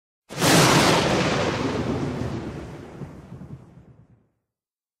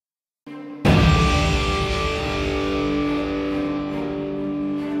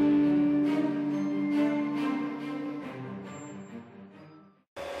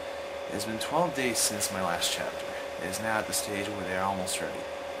It has been 12 days since my last chapter. It is now at the stage where they are almost ready.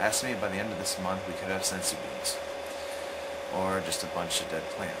 I estimate by the end of this month we could have senzu beans. Or just a bunch of dead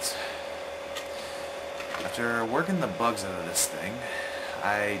plants. After working the bugs out of this thing,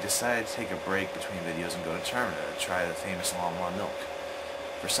 I decided to take a break between videos and go to Termina to try the famous Lon milk.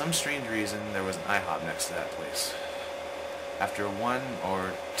 For some strange reason, there was an IHOP next to that place. After one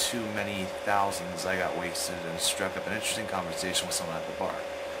or too many thousands, I got wasted and struck up an interesting conversation with someone at the bar.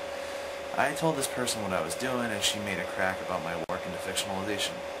 I told this person what I was doing, and she made a crack about my work into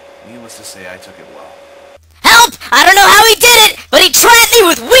fictionalization. Needless to say, I took it well. Help! I don't know how he did it, but he trapped me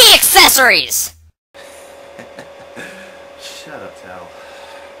with Wii accessories! Shut up, Tatl.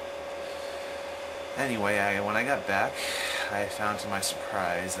 Anyway, when I got back, I found to my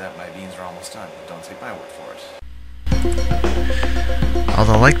surprise that my beans were almost done. Don't take my word for it.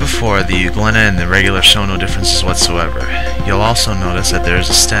 Although like before, the Euglena and the regular show no differences whatsoever, you'll also notice that there is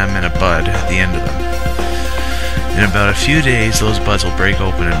a stem and a bud at the end of them. In about a few days, those buds will break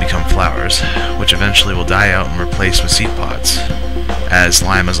open and become flowers, which eventually will die out and replace with seed pods, as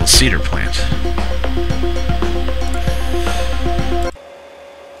Lima's cedar plant.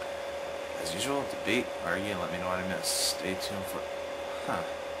 As usual, debate, argue, and let me know what I missed. Stay tuned for...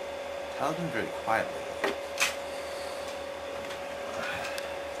 Tatl's been very quiet lately.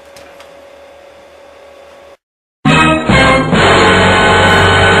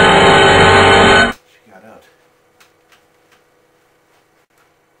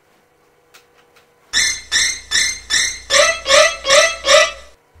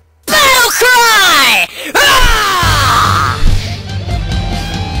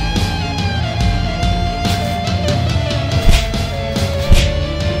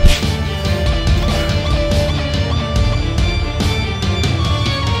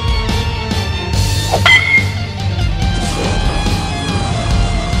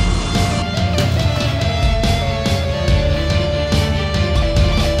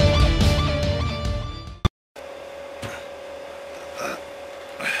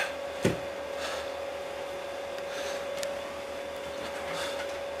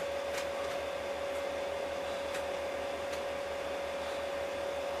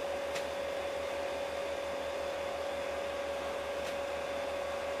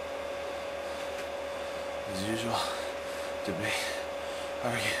 As usual, debate,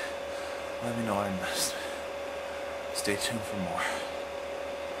 argue, let me know what I missed. Stay tuned for more.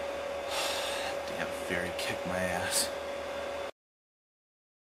 Damn fairy kicked my ass.